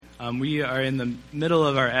We are in the middle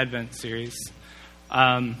of our Advent series.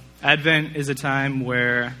 Advent is a time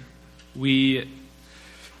where we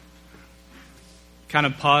kind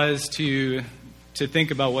of pause to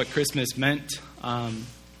think about what Christmas meant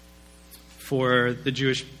for the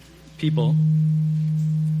Jewish people.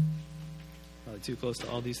 Probably too close to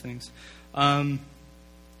all these things. And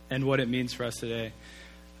what it means for us today.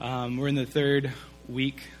 We're in the third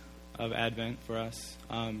week of Advent for us.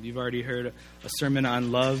 You've already heard a sermon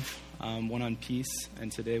on love, one on peace,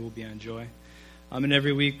 and today will be on joy. And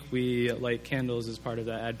every week we light candles as part of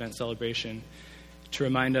that Advent celebration to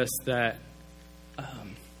remind us that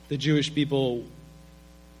the Jewish people,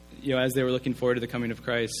 as they were looking forward to the coming of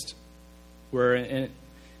Christ, were kind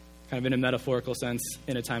of in a metaphorical sense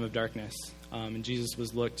in a time of darkness. And Jesus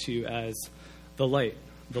was looked to as the light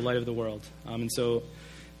of the world. And so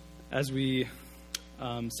as we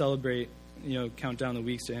celebrate, count down the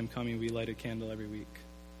weeks to him coming, we light a candle every week.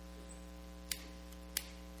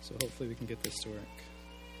 So hopefully we can get this to work.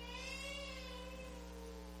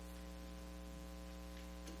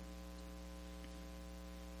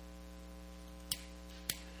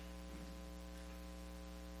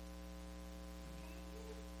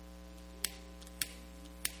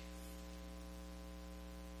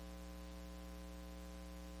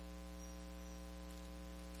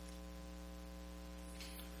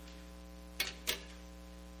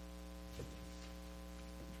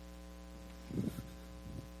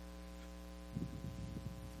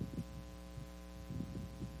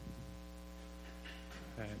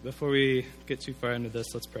 Before we get too far into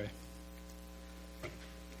this, let's pray.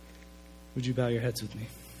 Would you bow your heads with me?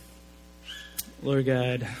 Lord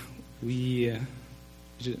God, we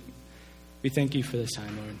thank you for this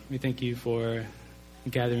time, Lord. We thank you for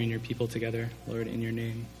gathering your people together, Lord, in your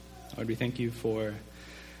name. Lord, we thank you for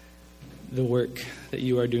the work that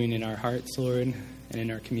you are doing in our hearts, Lord, and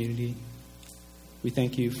in our community. We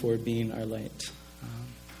thank you for being our light.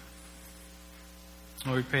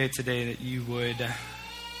 Lord, we pray today that you would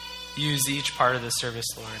use each part of the service,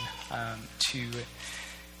 Lord, to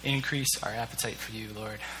increase our appetite for you,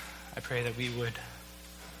 Lord. I pray that we would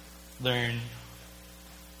learn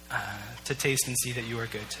to taste and see that you are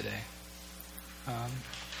good today. And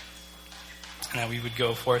that we would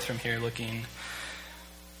go forth from here looking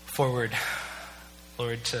forward,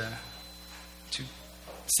 Lord, to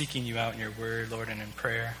seeking you out in your word, Lord, and in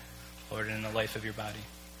prayer, Lord, and in the life of your body.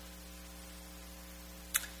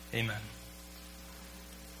 Amen.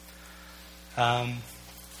 I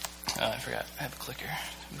forgot. I have a clicker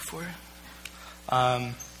to move forward.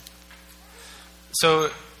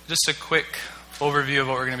 So just a quick overview of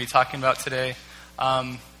what we're going to be talking about today.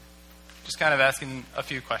 Just kind of asking a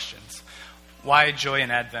few questions. Why joy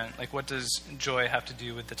in Advent? Like, what does joy have to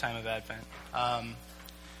do with the time of Advent?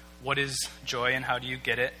 What is joy and how do you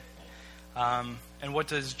get it? And what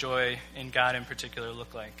does joy in God in particular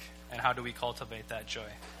look like? And how do we cultivate that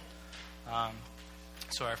joy?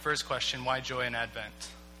 So our first question, why joy in Advent?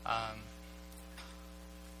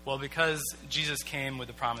 Well, because Jesus came with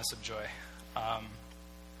the promise of joy.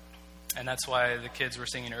 And that's why the kids were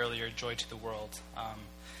singing earlier, joy to the world.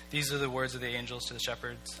 These are the words of the angels to the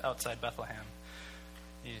shepherds outside Bethlehem.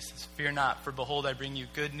 He says, "Fear not, for behold, I bring you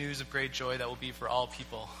good news of great joy that will be for all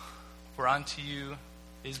people. For unto you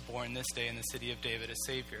is born this day in the city of David a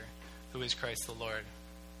Savior, who is Christ the Lord."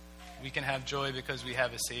 We can have joy because we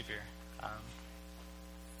have a Savior.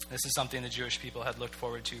 This is something the Jewish people had looked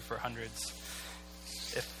forward to for hundreds,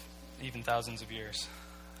 if even thousands of years.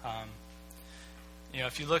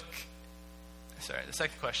 If you look... the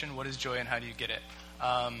second question, what is joy and how do you get it?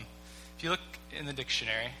 If you look in the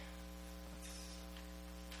dictionary,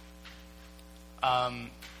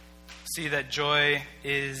 see that joy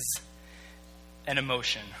is an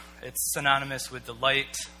emotion. It's synonymous with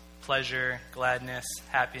delight, pleasure, gladness,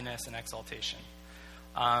 happiness, and exaltation.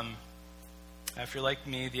 If you're like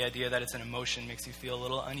me, the idea that it's an emotion makes you feel a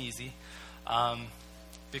little uneasy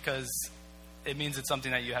because it means it's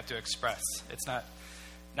something that you have to express. It's not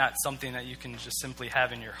something that you can just simply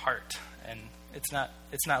have in your heart, and it's not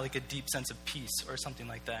like a deep sense of peace or something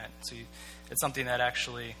like that. So it's something that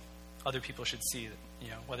actually other people should see,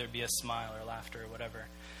 whether it be a smile or laughter or whatever.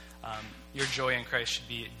 Your joy in Christ should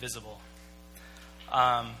be visible.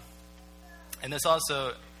 And this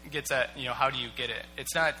also gets at, how do you get it?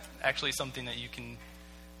 It's not actually something that you can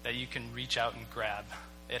reach out and grab.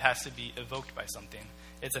 It has to be evoked by something.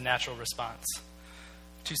 It's a natural response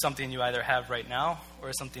to something you either have right now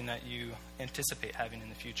or something that you anticipate having in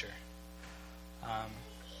the future.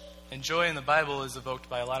 And joy in the Bible is evoked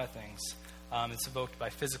by a lot of things. It's evoked by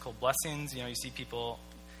physical blessings. You see people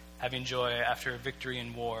having joy after a victory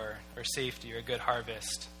in war, or safety, or a good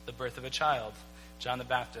harvest, the birth of a child. John the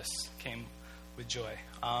Baptist came with joy.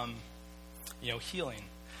 Healing.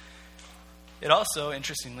 It also,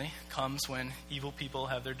 interestingly, comes when evil people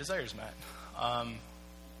have their desires met.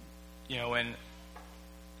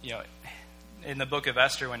 In the book of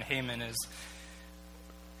Esther, when Haman is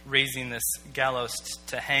raising this gallows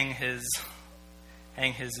to hang his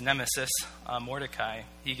nemesis, Mordecai,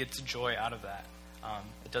 he gets joy out of that.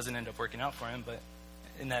 It doesn't end up working out for him, but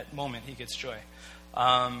in that moment, he gets joy.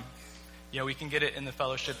 We can get it in the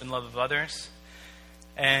fellowship and love of others,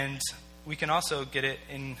 and we can also get it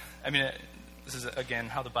in, this is, again,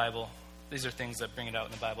 how the Bible, these are things that bring it out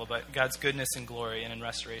in the Bible, but God's goodness and glory and in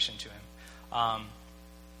restoration to him.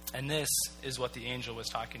 And this is what the angel was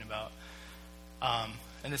talking about.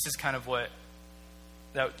 And this is kind of what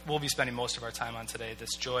that we'll be spending most of our time on today,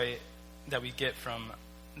 this joy that we get from,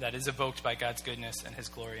 that is evoked by God's goodness and his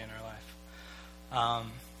glory in our life.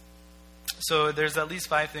 So there's at least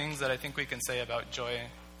 5 things that I think we can say about joy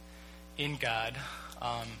in God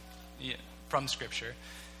from Scripture.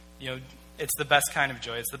 It's the best kind of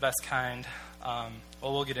joy. It's the best kind.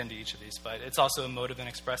 We'll get into each of these, but it's also emotive and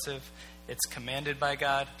expressive. It's commanded by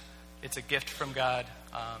God. It's a gift from God,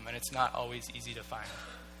 and it's not always easy to find.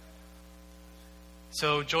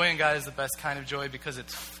 So joy in God is the best kind of joy because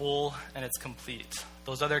it's full and it's complete.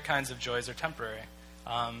 Those other kinds of joys are temporary,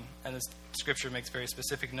 and the Scripture makes very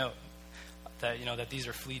specific note that that these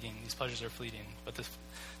are fleeting. These pleasures are fleeting, but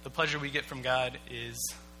the pleasure we get from God is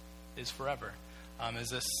forever. As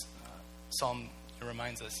this psalm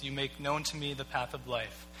reminds us, "You make known to me the path of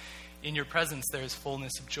life. In your presence there is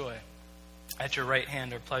fullness of joy. At your right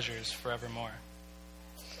hand are pleasures forevermore."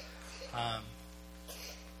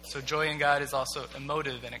 So joy in God is also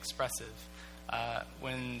emotive and expressive.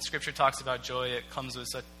 When Scripture talks about joy, it comes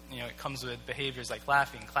with behaviors like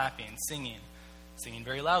laughing, clapping, singing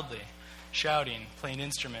very loudly, shouting, playing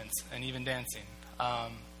instruments, and even dancing.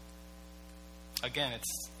 Again,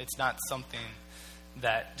 it's not something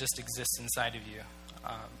that just exists inside of you.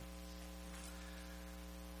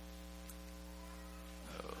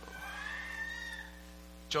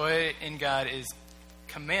 Joy in God is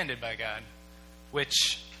commanded by God,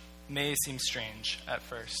 which may seem strange at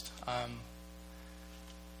first.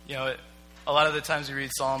 A lot of the times we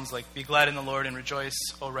read Psalms like, "Be glad in the Lord and rejoice,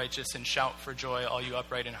 O righteous, and shout for joy, all you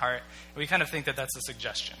upright in heart." And we kind of think that that's a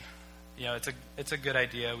suggestion. It's a good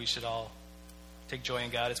idea. We should all take joy in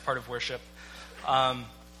God. It's part of worship.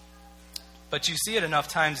 But you see it enough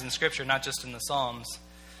times in Scripture, not just in the Psalms,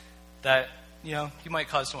 that you might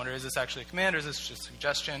cause to wonder, is this actually a command or is this just a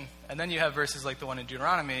suggestion? And then you have verses like the one in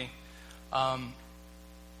Deuteronomy,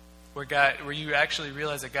 where you actually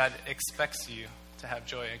realize that God expects you to have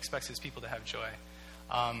joy, expects his people to have joy.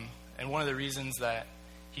 And one of the reasons that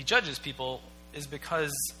he judges people is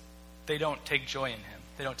because they don't take joy in him.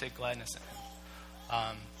 They don't take gladness in him.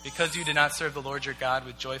 Because you did not serve the Lord your God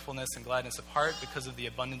with joyfulness and gladness of heart because of the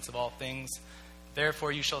abundance of all things,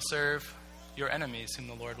 therefore you shall serve your enemies whom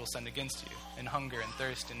the Lord will send against you, in hunger and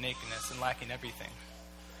thirst and nakedness and lacking everything.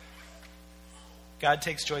 God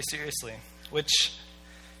takes joy seriously, which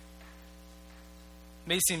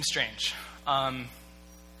may seem strange. I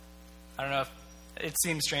don't know if it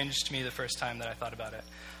seemed strange to me the first time that I thought about it.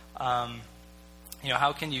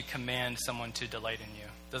 How can you command someone to delight in you?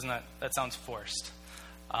 Doesn't that sounds forced?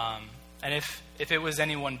 And if it was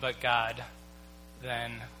anyone but God,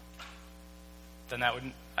 then that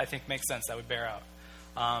would, I think, make sense. That would bear out.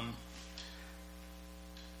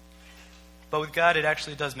 But with God, it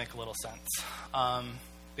actually does make a little sense.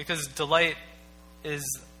 Because delight is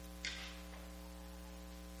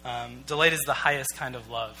the highest kind of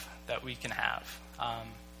love that we can have.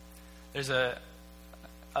 There's a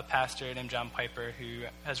pastor named John Piper who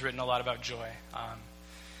has written a lot about joy.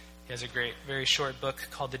 He has a great, very short book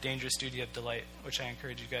called The Dangerous Duty of Delight, which I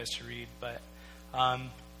encourage you guys to read. But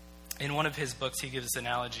in one of his books, he gives this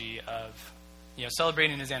analogy of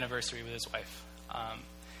celebrating his anniversary with his wife,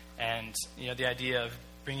 and the idea of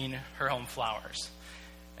bringing her home flowers,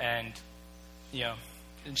 and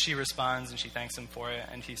and she responds and she thanks him for it,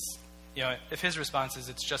 and he's if his response is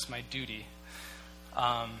it's just my duty,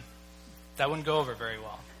 that wouldn't go over very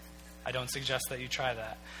well. I don't suggest that you try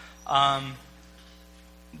that.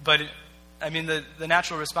 But the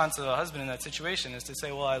natural response of a husband in that situation is to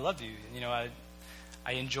say, well, I love you.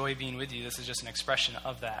 I enjoy being with you. This is just an expression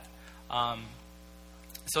of that.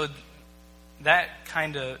 So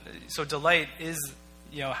delight is,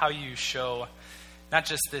 how you show not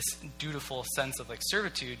just this dutiful sense of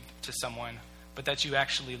servitude to someone, but that you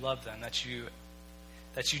actually love them, that you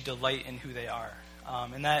delight in who they are.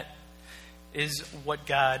 And that is what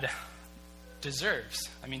God deserves.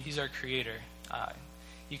 I mean, he's our creator.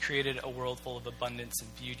 He created a world full of abundance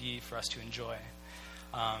and beauty for us to enjoy.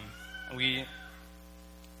 We,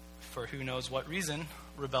 for who knows what reason,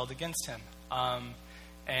 rebelled against him.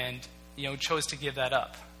 And chose to give that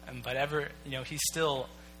up. But he still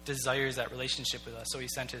desires that relationship with us. So he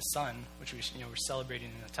sent his son, which we're celebrating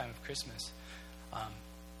in the time of Christmas,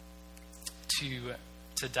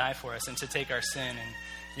 to die for us and to take our sin.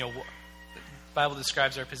 And the Bible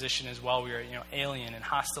describes our position as while we were alien and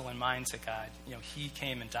hostile in mind to God. He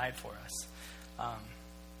came and died for us.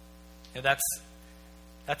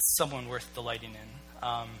 That's someone worth delighting in.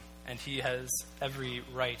 And he has every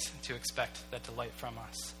right to expect that delight from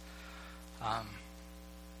us.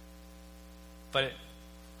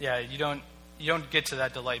 You don't get to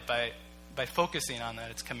that delight by focusing on that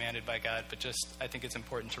it's commanded by God, but just I think it's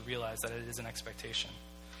important to realize that it is an expectation.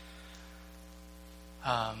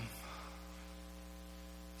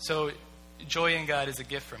 So joy in God is a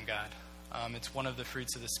gift from God. It's one of the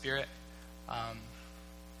fruits of the Spirit.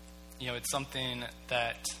 It's something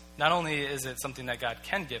that not only is it something that God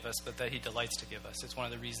can give us, but that he delights to give us. It's one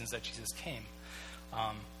of the reasons that Jesus came,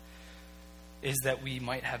 is that we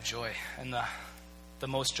might have joy, and the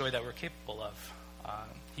most joy that we're capable of.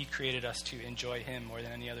 He created us to enjoy him more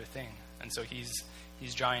than any other thing. And so he's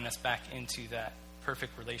drawing us back into that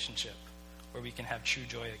perfect relationship where we can have true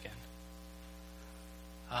joy again.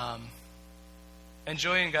 And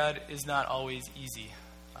joy in God is not always easy.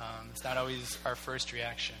 It's not always our first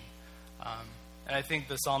reaction. And I think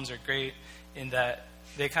the Psalms are great in that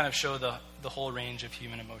they kind of show the whole range of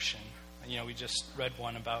human emotion. We just read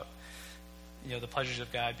one about, the pleasures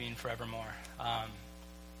of God being forevermore.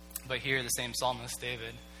 But here the same psalmist,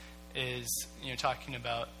 David, is, talking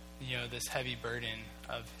about, this heavy burden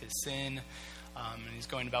of his sin, and he's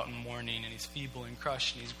going about in mourning, and he's feeble and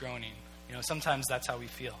crushed, and he's groaning. Sometimes that's how we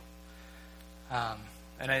feel. And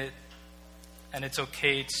it's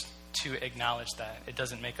okay to acknowledge that. It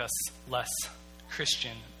doesn't make us less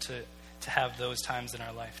Christian to have those times in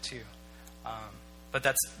our life too.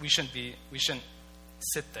 But we shouldn't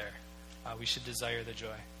sit there. We should desire the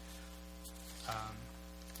joy.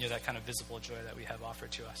 That kind of visible joy that we have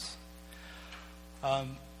offered to us.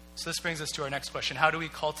 So this brings us to our next question. How do we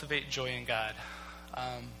cultivate joy in God?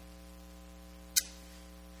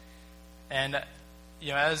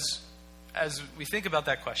 As we think about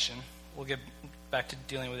that question, we'll get back to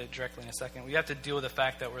dealing with it directly in a second. We have to deal with the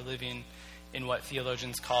fact that we're living in what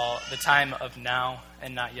theologians call the time of now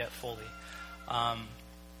and not yet fully.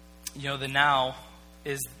 The now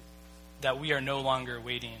is that we are no longer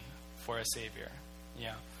waiting for a Savior.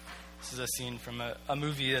 This is a scene from a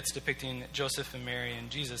movie that's depicting Joseph and Mary and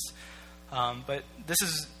Jesus. But this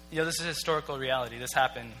is a historical reality. This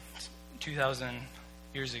happened 2,000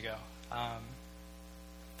 years ago.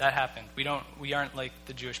 That happened. We aren't like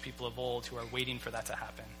the Jewish people of old who are waiting for that to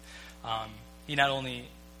happen.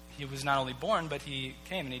 He was not only born, but he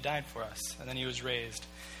came and he died for us, and then he was raised,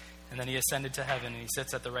 and then he ascended to heaven and he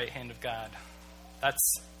sits at the right hand of God.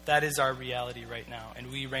 That is our reality right now,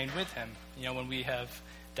 and we reign with him. When we have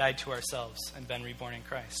died to ourselves and been reborn in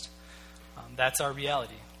Christ, that's our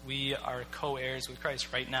reality. We are co-heirs with Christ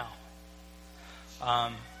right now.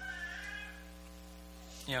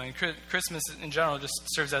 And Christmas in general just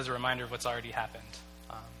serves as a reminder of what's already happened.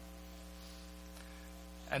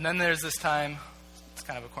 And then there's this time, it's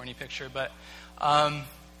kind of a corny picture, but, and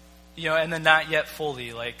then not yet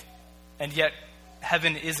fully, and yet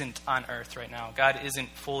heaven isn't on earth right now. God isn't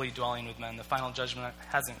fully dwelling with men. The final judgment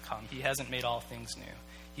hasn't come. He hasn't made all things new.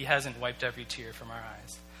 He hasn't wiped every tear from our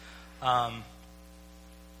eyes.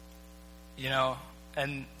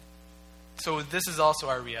 And so this is also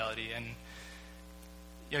our reality. And,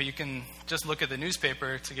 you can just look at the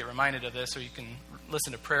newspaper to get reminded of this, or you can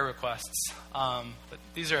listen to prayer requests. But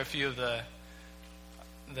these are a few of the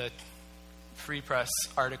Free Press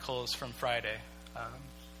articles from Friday.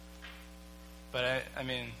 But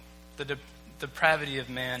the depravity of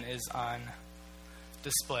man is on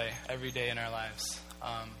display every day in our lives,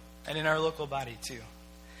 and in our local body too.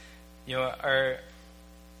 Our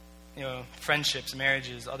friendships,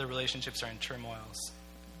 marriages, other relationships are in turmoil.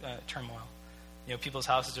 People's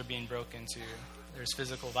houses are being broken into. There's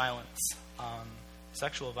physical violence.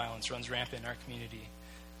 Sexual violence runs rampant in our community.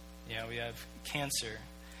 We have cancer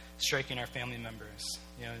striking our family members.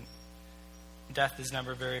 Death is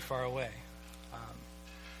never very far away.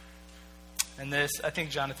 And this, I think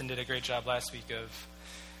Jonathan did a great job last week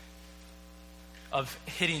of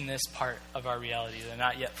hitting this part of our reality, the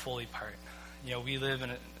not yet fully part. We live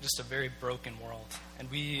in just a very broken world,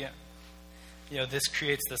 and we this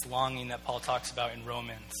creates this longing that Paul talks about in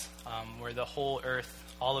Romans, where the whole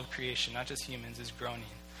earth, all of creation, not just humans, is groaning.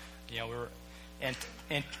 And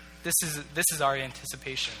this is our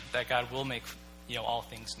anticipation that God will make all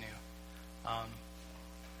things new.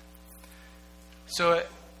 So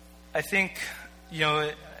I think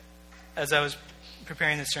as I was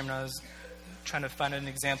preparing this sermon, I was trying to find an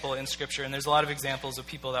example in Scripture, and there's a lot of examples of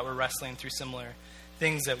people that were wrestling through similar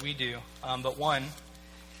things that we do. But one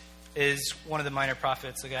is one of the minor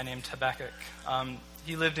prophets, a guy named Habakkuk.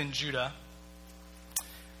 He lived in Judah,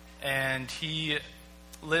 and he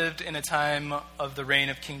lived in a time of the reign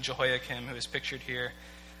of King Jehoiakim, who is pictured here.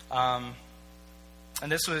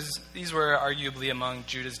 And these were arguably among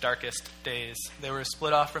Judah's darkest days. They were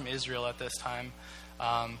split off from Israel at this time.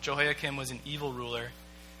 Jehoiakim was an evil ruler.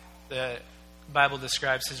 The Bible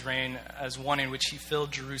describes his reign as one in which he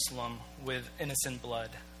filled Jerusalem with innocent blood.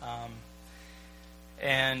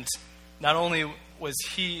 And not only was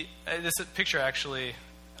this picture actually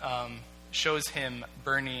shows him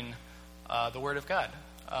burning the Word of God,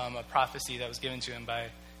 a prophecy that was given to him by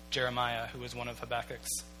Jeremiah, who was one of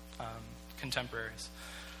Habakkuk's contemporaries.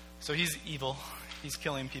 So he's evil. He's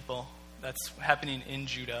killing people. That's happening in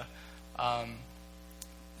Judah.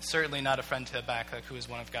 Certainly not a friend to Habakkuk, who is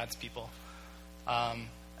one of God's people.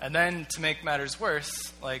 And then to make matters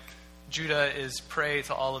worse, Judah is prey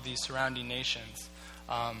to all of these surrounding nations.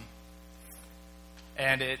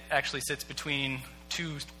 And it actually sits between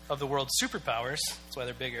two of the world's superpowers. That's why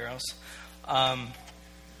they're big arrows.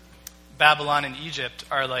 Babylon and Egypt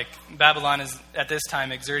are Babylon is at this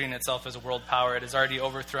time exerting itself as a world power. It has already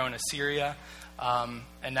overthrown Assyria, and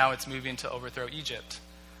now it's moving to overthrow Egypt.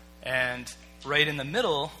 And right in the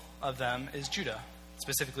middle of them is Judah,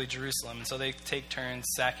 specifically Jerusalem. And so they take turns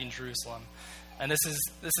sacking Jerusalem. And this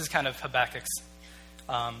is kind of Habakkuk's,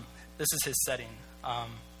 this is his setting.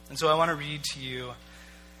 And so I want to read to you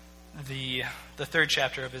the third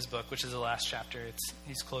chapter of his book, which is the last chapter.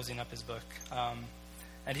 He's closing up his book.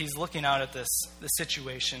 And he's looking out at this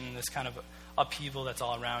situation, this kind of upheaval that's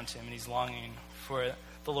all around him, and he's longing for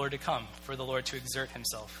the Lord to come, for the Lord to exert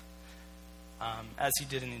himself, as he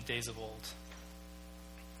did in the days of old.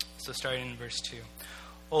 So starting in verse 2.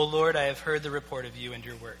 O Lord, I have heard the report of you and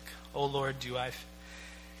your work. O Lord, do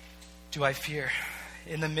I fear?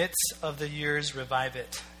 In the midst of the years, revive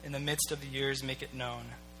it. In the midst of the years, make it known.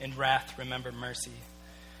 In wrath, remember mercy.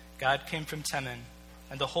 God came from Teman,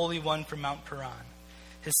 and the Holy One from Mount Paran.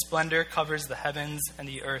 His splendor covers the heavens, and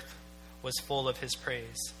the earth was full of his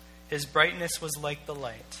praise. His brightness was like the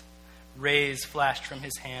light. Rays flashed from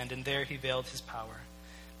his hand, and there he veiled his power.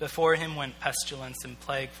 Before him went pestilence, and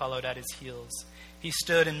plague followed at his heels. He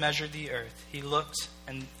stood and measured the earth. He looked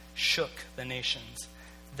and shook the nations.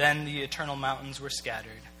 Then the eternal mountains were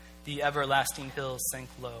scattered. The everlasting hills sank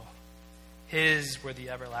low. His were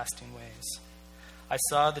the everlasting ways. I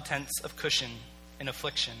saw the tents of Cushan in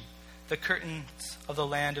affliction. The curtains of the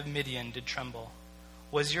land of Midian did tremble.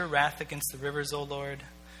 Was your wrath against the rivers, O Lord?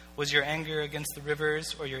 Was your anger against the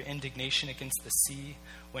rivers, or your indignation against the sea,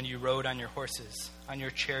 when you rode on your horses, on your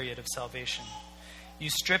chariot of salvation? You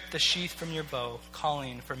stripped the sheath from your bow,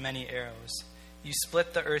 calling for many arrows. You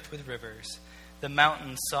split the earth with rivers. The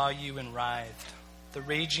mountains saw you and writhed. The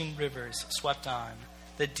raging rivers swept on.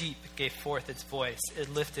 The deep gave forth its voice.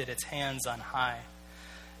 It lifted its hands on high.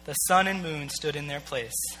 The sun and moon stood in their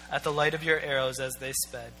place, at the light of your arrows as they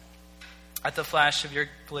sped, at the flash of your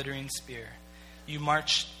glittering spear. You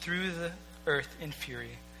marched through the earth in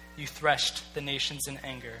fury. You threshed the nations in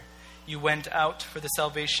anger. You went out for the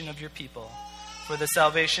salvation of your people, for the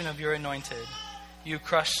salvation of your anointed. You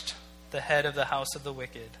crushed the head of the house of the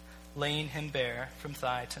wicked, laying him bare from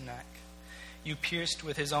thigh to neck. You pierced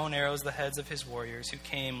with his own arrows the heads of his warriors, who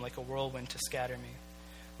came like a whirlwind to scatter me,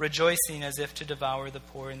 rejoicing as if to devour the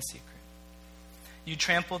poor in secret. You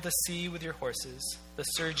trampled the sea with your horses, the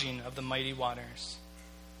surging of the mighty waters.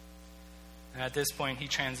 And at this point, he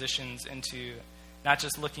transitions into not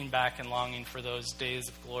just looking back and longing for those days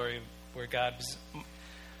of glory where God was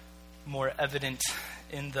more evident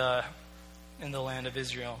in the land of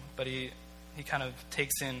Israel, but he kind of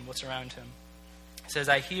takes in what's around him. He says,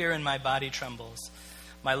 I hear and my body trembles.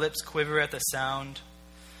 My lips quiver at the sound.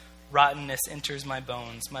 Rottenness enters my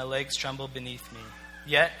bones. My legs tremble beneath me.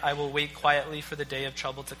 Yet I will wait quietly for the day of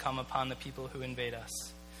trouble to come upon the people who invade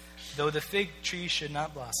us. Though the fig tree should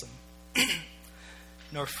not blossom,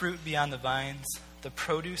 nor fruit be on the vines, the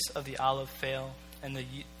produce of the olive fail, and the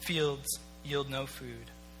fields yield no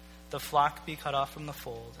food. The flock be cut off from the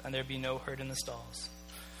fold, and there be no herd in the stalls.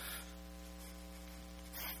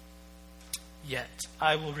 Yet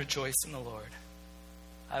I will rejoice in the Lord.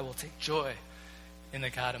 I will take joy in the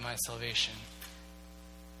God of my salvation.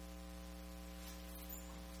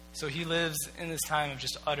 So he lives in this time of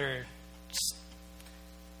just utter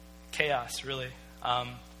chaos, really.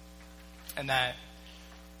 And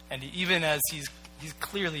even as he's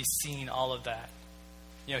clearly seen all of that,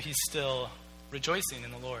 he's still rejoicing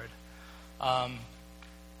in the Lord. And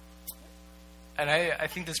I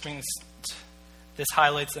think this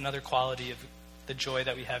highlights another quality of the joy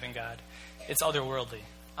that we have in God. It's otherworldly.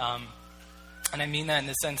 And I mean that in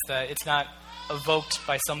the sense that it's not evoked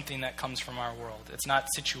by something that comes from our world. It's not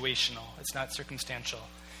situational. It's not circumstantial.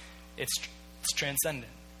 It's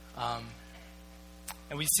transcendent. And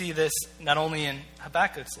we see this not only in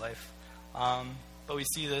Habakkuk's life, but we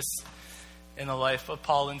see this in the life of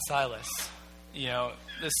Paul and Silas.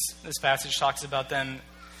 This passage talks about them.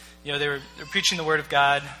 They're preaching the word of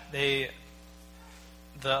God. The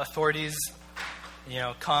authorities,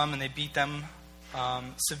 come and they beat them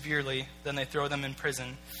severely. Then they throw them in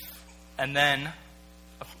prison. And then,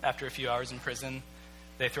 after a few hours in prison,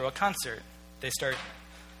 they throw a concert. They start,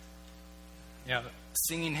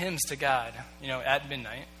 singing hymns to God, at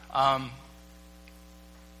midnight.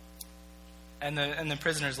 And the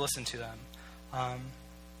prisoners listen to them.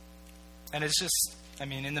 And it's just,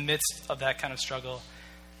 in the midst of that kind of struggle,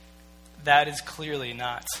 that is clearly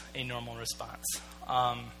not a normal response.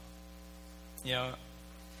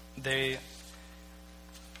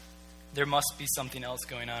 There must be something else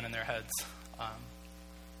going on in their heads.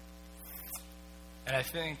 And I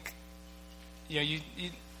think,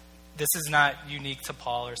 this is not unique to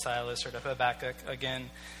Paul or Silas or to Habakkuk. Again,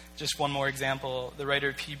 just one more example. The writer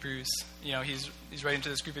of Hebrews, he's writing to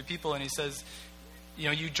this group of people, and he says,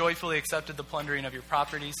 you joyfully accepted the plundering of your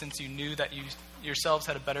property since you knew that you yourselves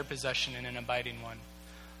had a better possession and an abiding one.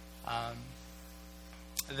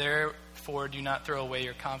 Therefore, do not throw away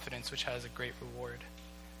your confidence, which has a great reward.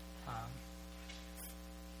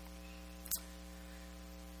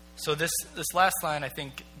 So this last line, I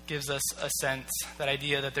think, gives us a sense, that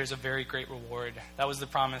idea that there's a very great reward. That was the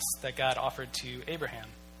promise that God offered to Abraham.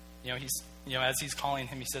 As he's calling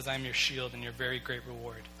him, he says, "I am your shield and your very great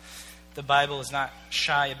reward." The Bible is not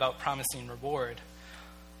shy about promising reward.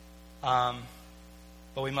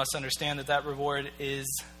 But we must understand that reward is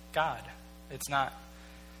God. It's not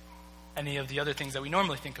any of the other things that we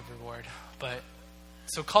normally think of reward.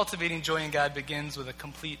 So cultivating joy in God begins with a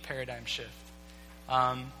complete paradigm shift.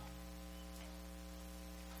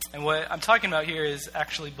 And what I'm talking about here is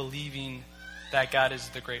actually believing that God is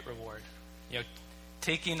the great reward.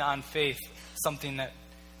 Taking on faith something that,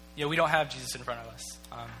 we don't have Jesus in front of us.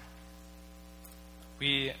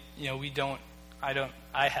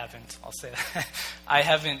 I haven't, I'll say that. I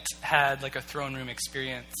haven't had like a throne room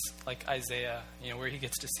experience like Isaiah, where he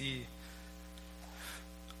gets to see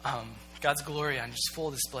God's glory on just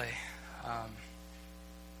full display.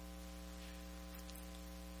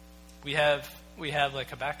 We have like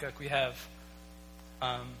Habakkuk, we have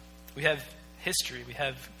history. We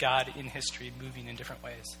have God in history moving in different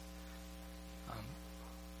ways.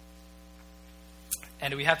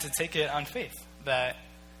 And we have to take it on faith that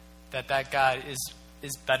God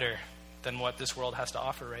is better than what this world has to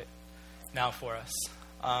offer right now for us.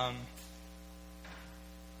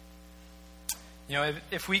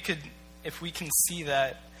 If we can see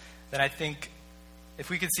that, then I think if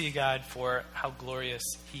we could see God for how glorious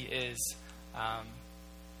he is,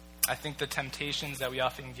 I think the temptations that we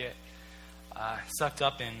often get sucked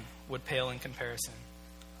up in would pale in comparison.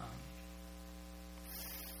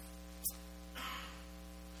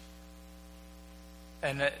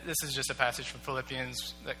 And this is just a passage from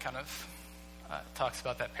Philippians that kind of talks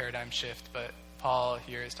about that paradigm shift. But Paul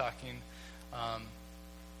here is talking,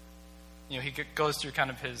 he goes through kind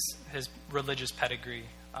of his religious pedigree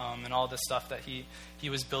and all the stuff that he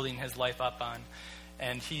was building his life up on.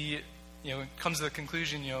 And he comes to the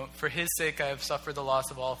conclusion, for his sake I have suffered the loss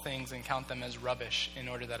of all things and count them as rubbish in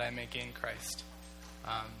order that I may gain Christ.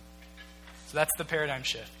 So that's the paradigm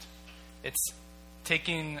shift. It's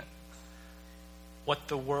taking what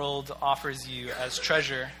the world offers you as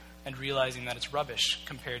treasure and realizing that it's rubbish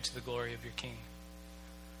compared to the glory of your King.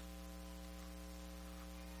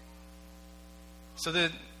 So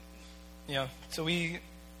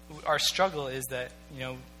our struggle is that,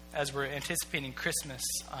 as we're anticipating Christmas,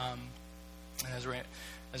 and as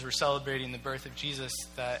we're celebrating the birth of Jesus,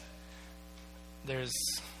 that that's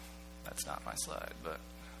not my slide, but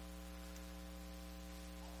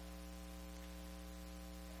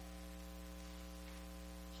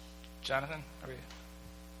Jonathan, are we?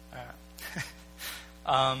 All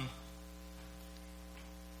right.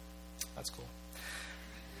 That's cool.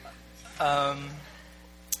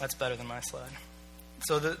 That's better than my slide.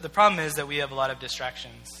 So the problem is that we have a lot of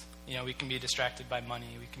distractions We can be distracted by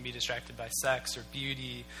money. We can be distracted by sex or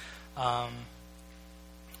beauty. And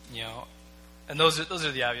those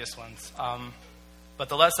are the obvious ones. But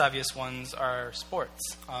the less obvious ones are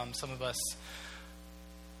sports. Some of us,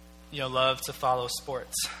 love to follow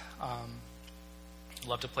sports,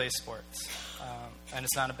 love to play sports. And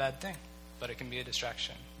it's not a bad thing, but it can be a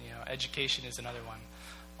distraction. Education is another one.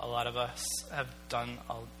 A lot of us have done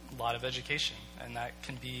a lot of education, and that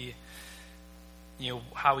can be,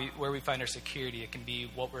 where we find our security. It can be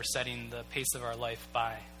what we're setting the pace of our life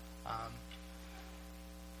by.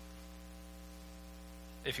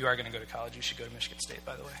 If you are going to go to college, you should go to Michigan State,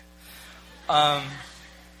 by the way.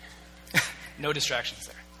 No distractions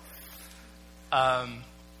there.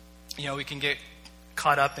 We can get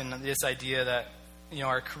caught up in this idea that,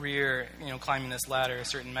 our career, climbing this ladder,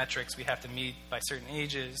 certain metrics we have to meet by certain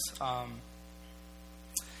ages.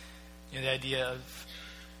 The idea of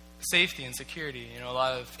safety and security. A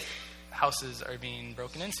lot of houses are being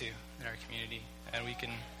broken into in our community, and we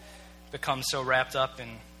can become so wrapped up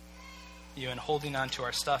in and holding on to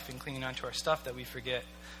our stuff and clinging on to our stuff that we forget,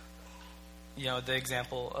 the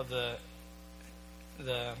example of the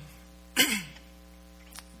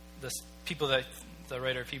people that the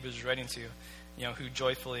writer of Hebrews is writing to, who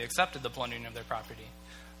joyfully accepted the plundering of their property.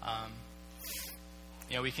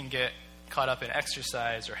 We can get caught up in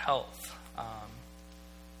exercise or health. We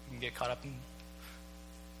can get caught up in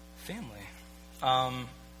family,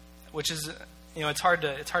 which is, it's hard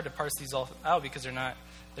to parse these all out because they're not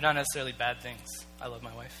necessarily bad things. I love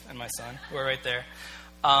my wife and my son. We're right there.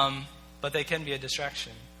 But they can be a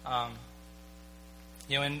distraction.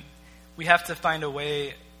 And we have to find a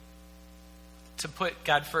way to put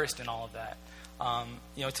God first in all of that.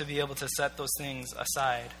 To be able to set those things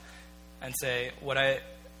aside and say, what I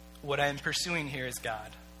am pursuing here is God.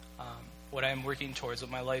 What I am working towards, what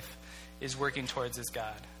my life is working towards is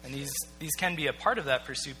God. And these can be a part of that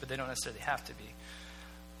pursuit, but they don't necessarily have to be.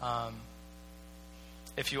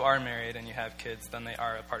 If you are married and you have kids, then they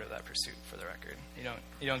are a part of that pursuit, for the record. You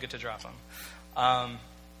don't get to drop them.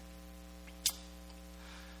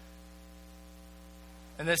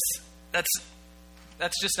 And that's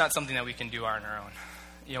just not something that we can do on our own.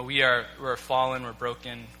 We're fallen, we're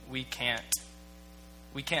broken. We can't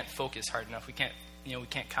focus hard enough. We can't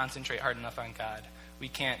concentrate hard enough on God. We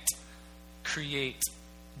can't create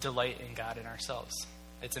delight in God in ourselves.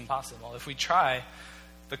 It's impossible. If we try,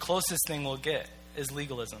 the closest thing we'll get is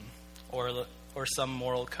legalism or some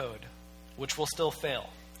moral code, which will still fail.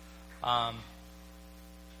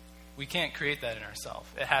 We can't create that in ourselves.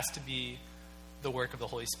 It has to be the work of the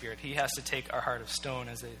Holy Spirit. He has to take our heart of stone,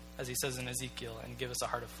 as he says in Ezekiel, and give us a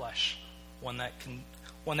heart of flesh, one that can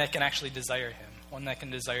actually desire Him, one that can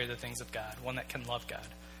desire the things of God, one that can love God,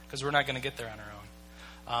 because we're not going to get there on our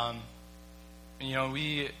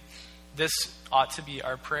own. This ought to be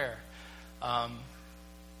our prayer.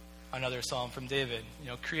 Another psalm from David,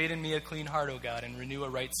 create in me a clean heart, O God, and renew a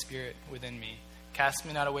right spirit within me. Cast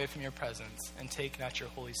me not away from your presence, and take not your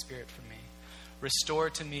Holy Spirit from me. Restore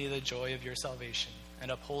to me the joy of your salvation, and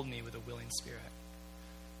uphold me with a willing spirit.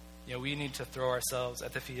 We need to throw ourselves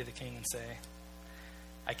at the feet of the King and say,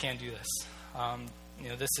 I can't do this.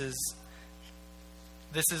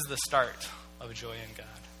 This is the start of joy in God.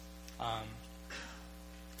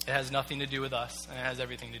 It has nothing to do with us, and it has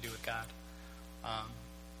everything to do with God.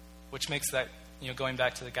 Which makes that, going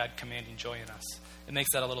back to the God commanding joy in us, it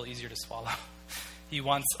makes that a little easier to swallow. He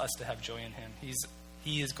wants us to have joy in Him.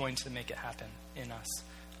 He is going to make it happen in us.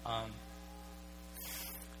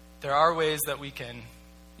 There are ways that we can,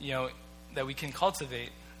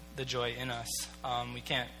 cultivate the joy in us. We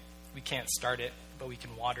can't start it, but we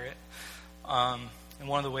can water it. And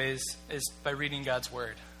one of the ways is by reading God's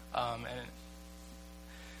Word, and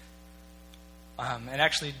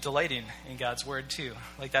actually delighting in God's Word too.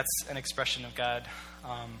 Like, that's an expression of God.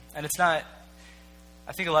 And it's not,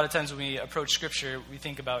 I think a lot of times when we approach Scripture, we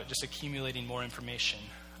think about just accumulating more information.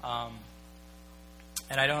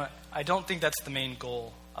 And I don't think that's the main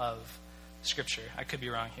goal of Scripture. I could be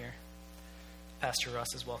wrong here. Pastor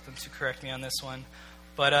Russ is welcome to correct me on this one.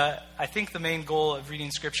 But I think the main goal of reading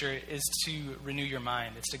Scripture is to renew your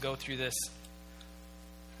mind. It's to go through this,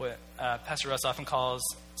 what Pastor Russ often calls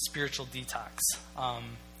spiritual detox.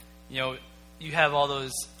 You have all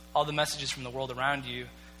the messages from the world around you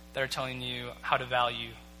that are telling you how to value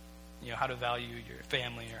your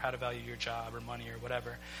family, or how to value your job or money or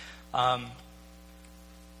whatever. And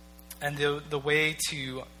the way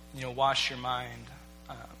to wash your mind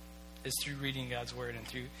is through reading God's Word and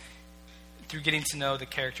through getting to know the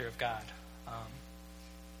character of God.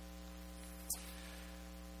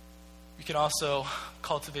 We can also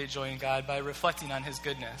cultivate joy in God by reflecting on his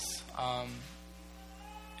goodness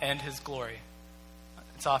and his glory.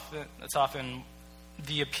 It's often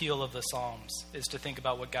the appeal of the Psalms is to think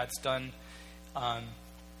about what God's done,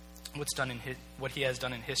 what he has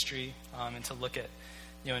done in history, and to look at,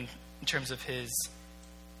 in terms of his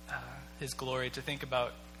glory, to think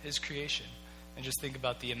about his creation and just think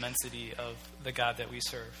about the immensity of the God that we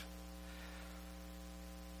serve.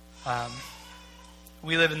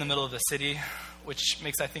 We live in the middle of the city, which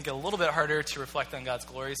makes, I think, it a little bit harder to reflect on God's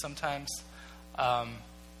glory sometimes.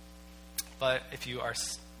 But if you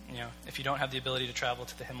don't have the ability to travel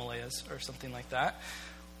to the Himalayas or something like that,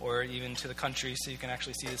 or even to the country so you can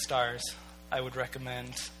actually see the stars, I would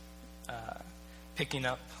recommend picking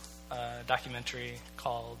up a documentary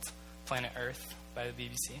called Planet Earth by the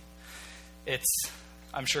BBC. It's,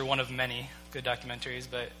 I'm sure, one of many good documentaries,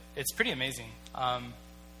 but it's pretty amazing.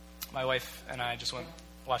 My wife and I just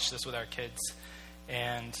watched this with our kids,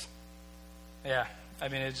 and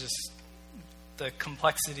it's just the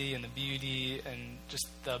complexity and the beauty and just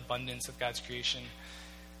the abundance of God's creation,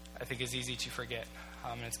 I think, is easy to forget.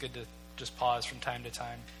 And it's good to just pause from time to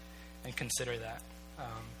time and consider that.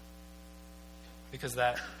 Because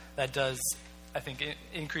that does, I think,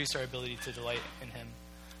 increase our ability to delight in him.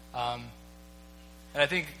 And I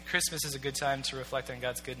think Christmas is a good time to reflect on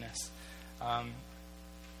God's goodness.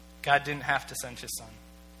 God didn't have to send his son.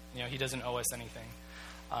 He doesn't owe us anything.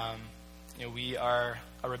 We are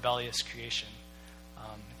a rebellious creation.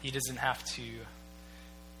 He doesn't have to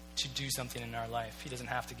do something in our life. He doesn't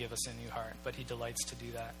have to give us a new heart, but he delights to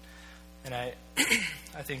do that. And I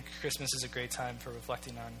think Christmas is a great time for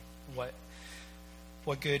reflecting on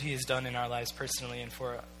what good he has done in our lives personally and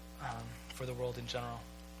for the world in general.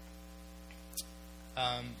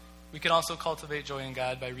 We can also cultivate joy in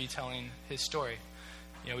God by retelling his story.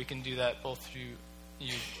 We can do that both through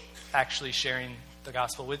you actually sharing the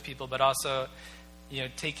gospel with people, but also,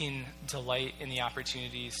 taking delight in the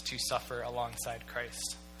opportunities to suffer alongside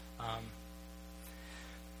Christ.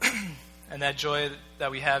 And that joy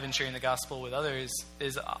that we have in sharing the gospel with others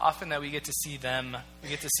is often that we get to see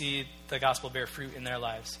the gospel bear fruit in their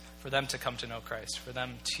lives, for them to come to know Christ, for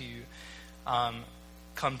them to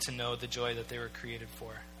come to know the joy that they were created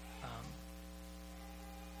for.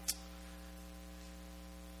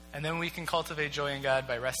 And then we can cultivate joy in God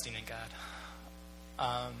by resting in God.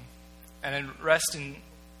 And then rest in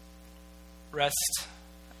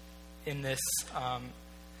this,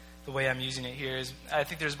 the way I'm using it here is, I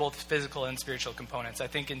think there's both physical and spiritual components. I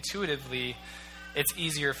think intuitively, it's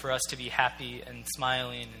easier for us to be happy and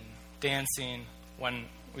smiling and dancing when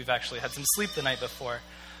we've actually had some sleep the night before.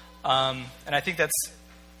 And I think that's,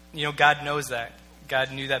 God knows that.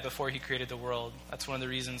 God knew that before he created the world. That's one of the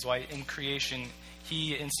reasons why in creation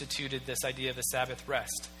he instituted this idea of a Sabbath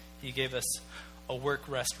rest. He gave us a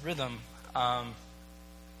work-rest rhythm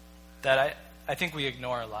that I think we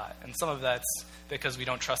ignore a lot. And some of that's because we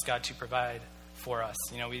don't trust God to provide for us.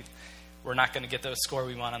 We're not going to get the score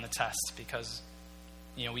we want on the test because,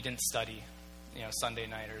 we didn't study, Sunday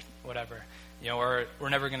night or whatever. Or we're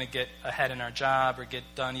never going to get ahead in our job or get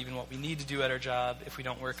done even what we need to do at our job if we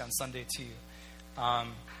don't work on Sunday too.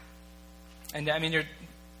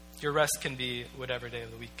 Your rest can be whatever day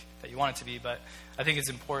of the week that you want it to be, but I think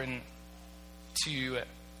it's important to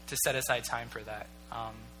set aside time for that.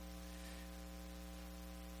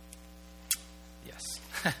 Yes.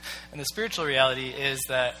 And the spiritual reality is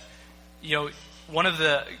that, one of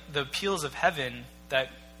the appeals of heaven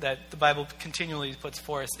that the Bible continually puts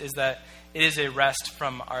forth is that it is a rest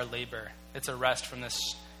from our labor. It's a rest from this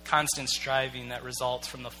constant striving that results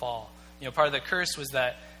from the fall. Part of the curse was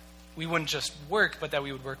that we wouldn't just work, but that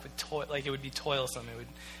we would work with it would be toilsome.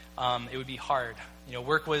 It would be hard.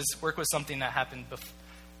 Work was something that happened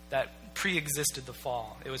that pre-existed the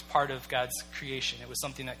fall. It was part of God's creation. It was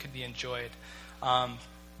something that could be enjoyed.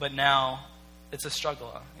 But now it's a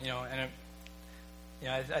struggle.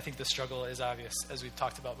 I think the struggle is obvious, as we've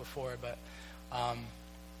talked about before.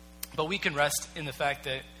 But we can rest in the fact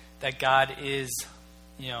that God is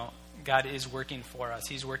working for us.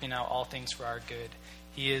 He's working out all things for our good.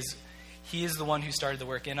 He is the one who started the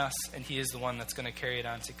work in us, and he is the one that's going to carry it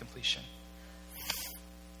on to completion.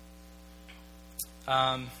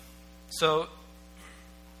 So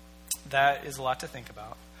that is a lot to think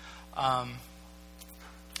about.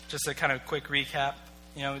 Just a kind of quick recap.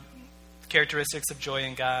 Characteristics of joy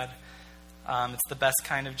in God. It's the best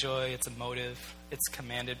kind of joy. It's emotive. It's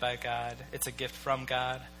commanded by God. It's a gift from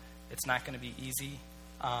God. It's not going to be easy.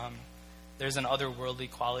 There's an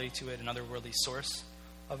otherworldly quality to it, an otherworldly source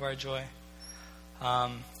of our joy.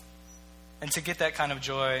 And to get that kind of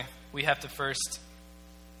joy, we have to first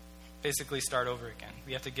basically start over again.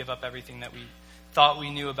 We have to give up everything that we thought we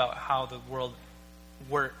knew about how the world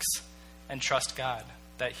works and trust God,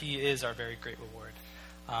 that he is our very great reward.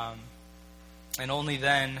 And only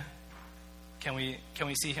then can we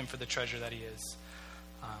see him for the treasure that he is.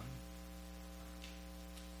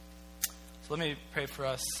 So let me pray for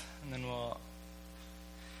us, and then we'll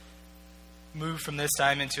move from this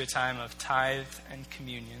time into a time of tithe and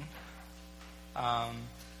communion.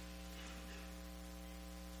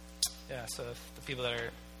 So the people that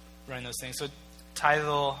are running those things. So tithe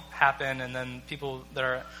will happen, and then people that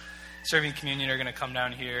are serving communion are going to come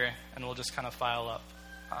down here, and we'll just kind of file up.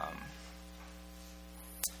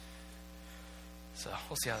 So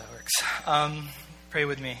we'll see how that works. Pray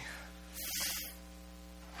with me.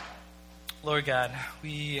 Lord God,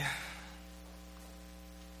 we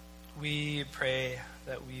pray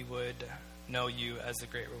that we would know you as the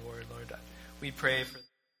great reward, Lord. We pray for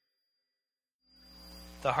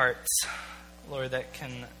the hearts, Lord, that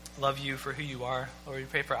can love you for who you are. Lord, we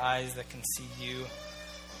pray for eyes that can see you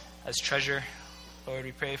as treasure. Lord,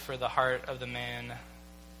 we pray for the heart of the man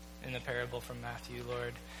in the parable from Matthew,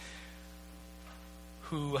 Lord,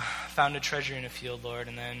 who found a treasure in a field, Lord,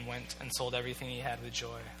 and then went and sold everything he had with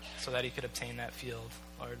joy so that he could obtain that field.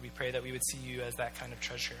 Lord, we pray that we would see you as that kind of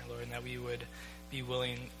treasure, Lord, and that we would be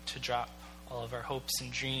willing to drop all of our hopes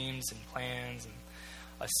and dreams and plans and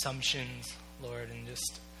assumptions, Lord, and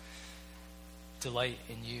just delight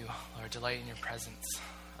in you, Lord, delight in your presence,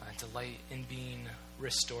 delight in being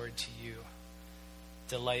restored to you,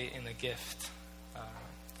 delight in the gift,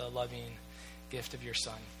 the loving gift of your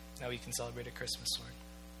Son, that we can celebrate at Christmas, Lord.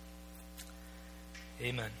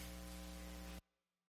 Amen.